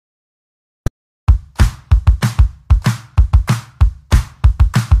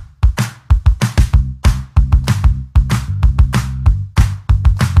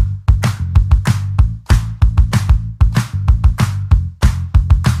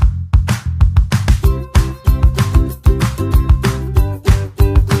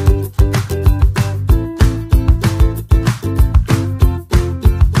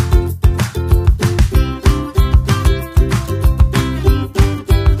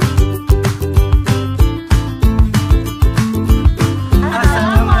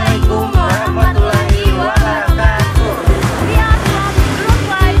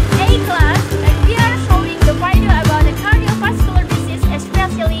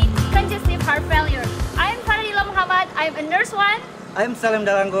congestive heart failure. I'm Fadila Muhammad, I'm a nurse 1. I'm Salim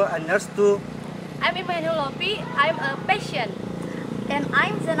Dalango, a nurse 2. I'm Emmanuel Lopi, I'm a patient. And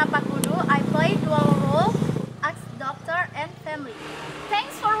I'm Zena Pakudu, I play dual role as doctor and family.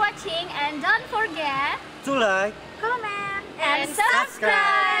 Thanks for watching and don't forget To like, Comment and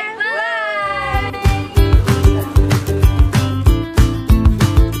subscribe. Bye!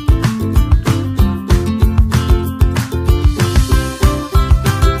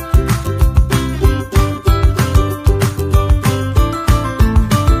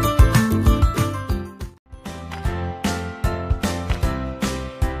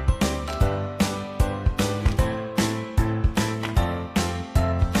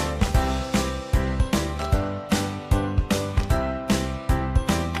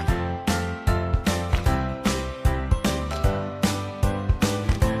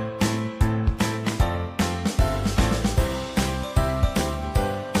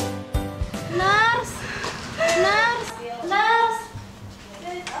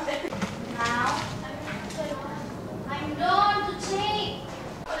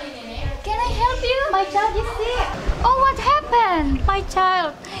 My child is sick. Oh, what happened? My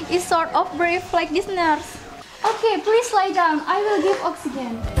child is sort of brave like this nurse. Okay, please lie down. I will give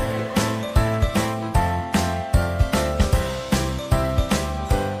oxygen.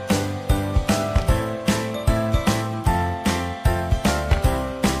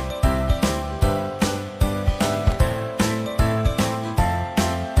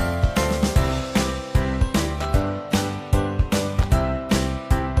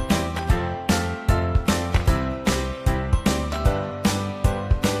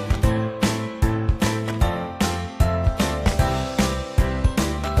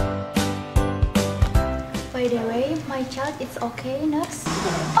 By the way, my child is okay, nurse.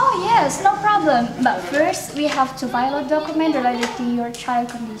 Oh yes, no problem. But first, we have to file a document related to your child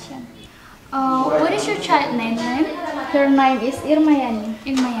condition. What is your child name? Her name is Irmayani.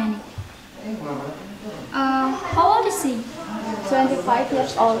 Irmayani. How old is he? 25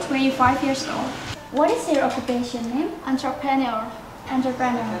 years old. 25 years old. What is your occupation name? Entrepreneur.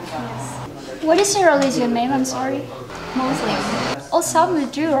 Entrepreneur. Yes. What is your religion name? I'm sorry. Muslim. Oh, some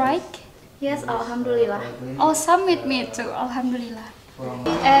with you, right? Yes, Alhamdulillah. Oh, some with me too. Alhamdulillah.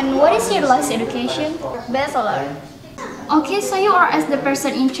 And what is your last education? Bachelor. Okay, so you are as the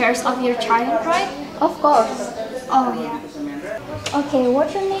person in charge of your child, right? Of course. Oh yeah. Okay,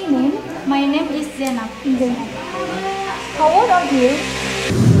 what's your name? My name is Zena. Zainab. How old are you?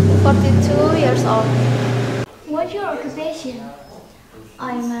 42 years old. What's your occupation?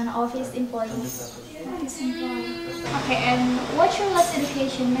 I'm an office employee. Office employee. Okay, and what's your last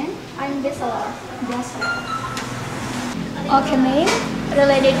education, ma'am? I'm bachelor. Bachelor. Okay, ma'am.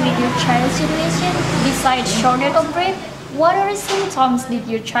 Related with your child's situation, besides shortness of breath, what are the symptoms did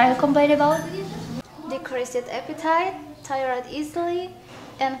your child complain about? Decreased appetite, tired easily,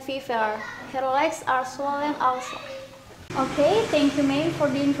 and fever. Her legs are swollen also. Okay, thank you, ma'am, for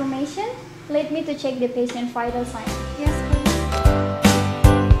the information. Let me to check the patient vital signs. Yes, please.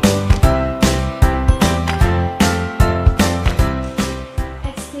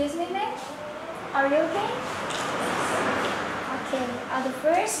 Excuse me, ma'am. Are you okay? Okay,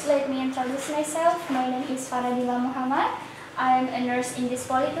 first, let me introduce myself. My name is Fadila Muhammad. I'm a nurse in this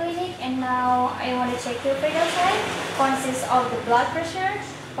polyclinic, and now I want to check your vital sign. Consists of the blood pressure,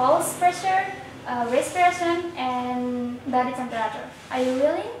 pulse pressure, respiration, and body temperature. Are you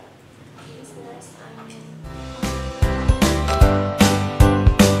willing?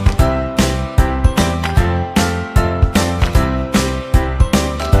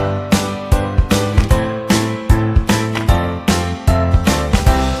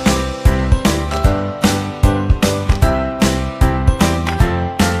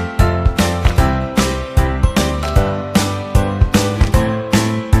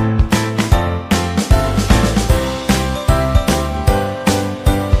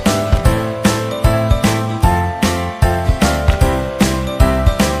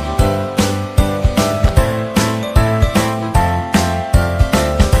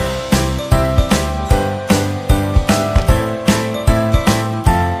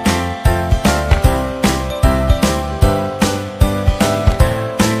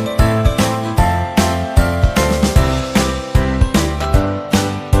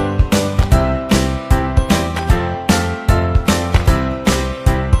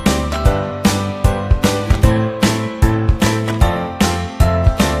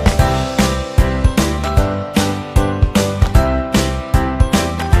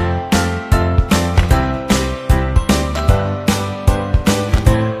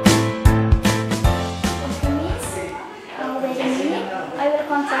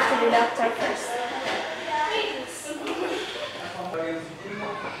 the doctor first.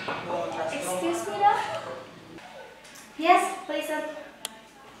 Excuse me, doc? Yes, please, sir.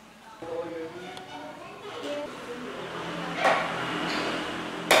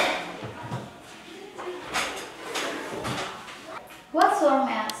 What's wrong,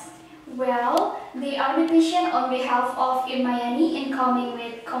 Max? Well, the army patient on behalf of Imayani incoming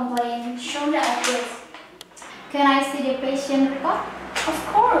with complaint shoulder aches. Can I see the patient report? Of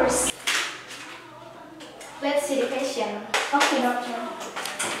course. Let's see the patient. Okay, doctor.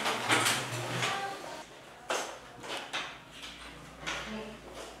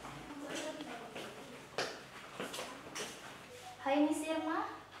 Hi, Miss Irma.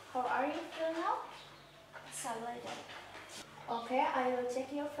 How are you feeling now? Like that. Okay, I will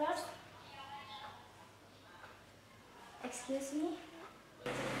check you first. Excuse me.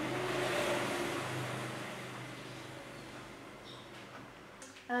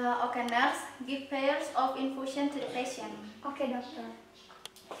 Okay, nurse, give pairs of infusion to the patient. Okay, doctor.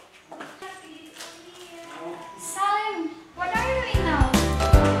 Salim, what are you doing now?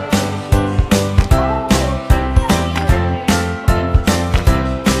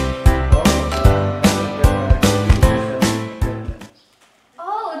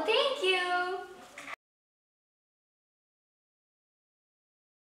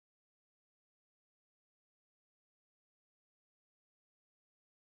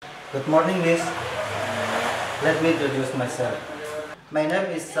 Good morning, Miss. Let me introduce myself. My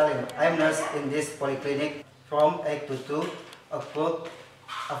name is Salim. I am nurse in this polyclinic from 8 to 2 o'clock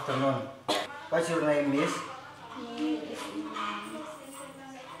afternoon. What's your name, Miss?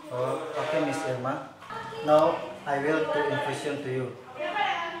 Oh, okay, Miss Irma. Now I will do infusion to you.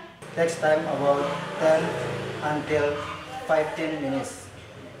 Takes time about 10 until 15 minutes.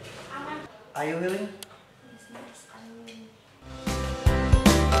 Are you willing?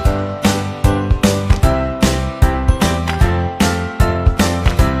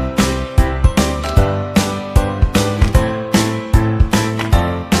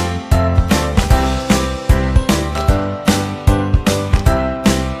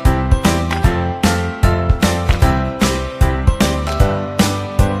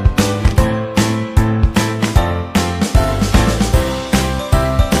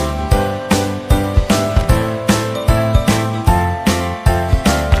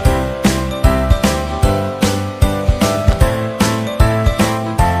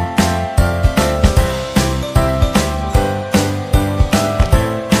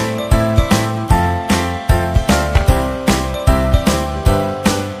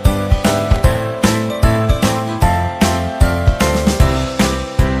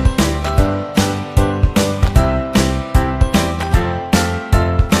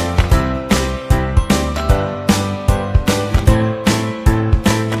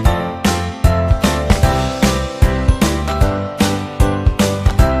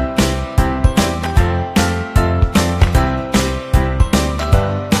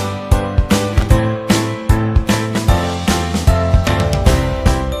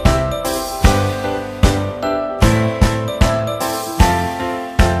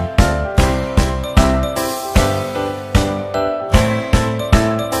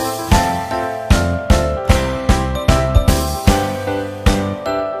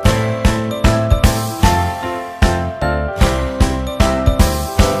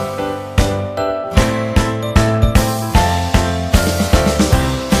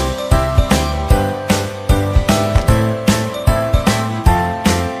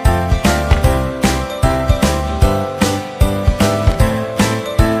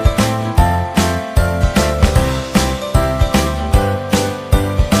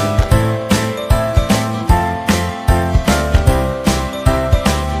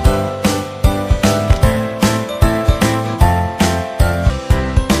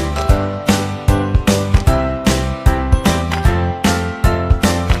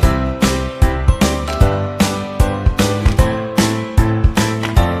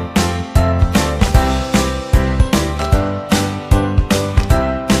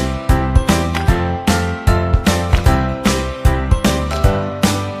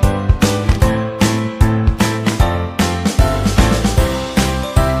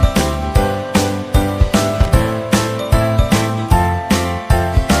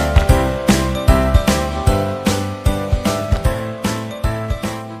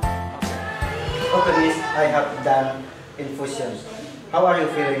 I have done infusion. How are you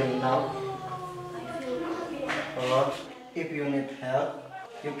feeling now? Or if you need help,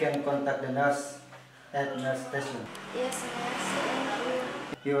 you can contact the nurse at nurse station. Yes, nurse.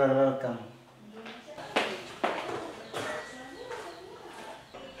 Thank you. You are welcome.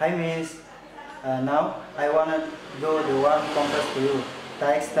 Hi Miss, now I wanna do the one compress to you.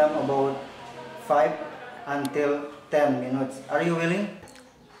 Takes time about 5 until 10 minutes. Are you willing?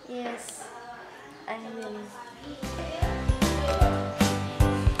 Yes, I'm willing.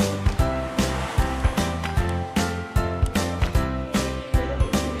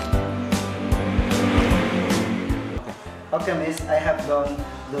 Okay Miss, I have done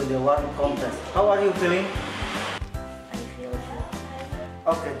the one compress. How are you feeling? I feel good.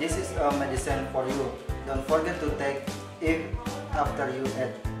 Okay, this is a medicine for you. Don't forget to take it after you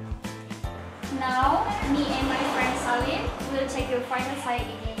eat. Now, me and my friend Salim will check your final side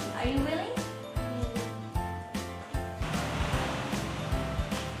again. Are you willing?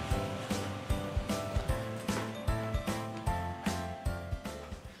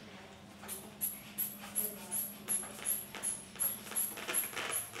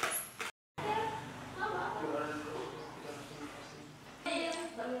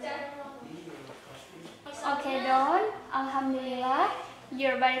 Okay, Dawn. Alhamdulillah,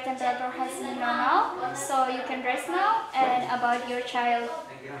 your body temperature has been normal, so you can rest now. And about your child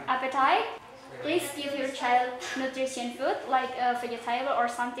appetite, please give your child nutrition food like a vegetable or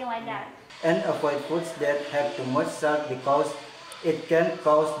something like that. And avoid foods that have too much salt because it can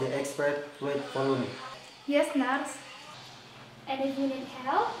cause the expired weight volume. Yes, nurse. And if you need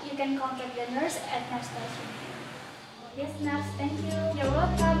help, you can contact the nurse at nurse station. Yes, nurse, thank you. You're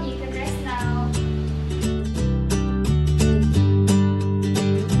welcome. You can rest now.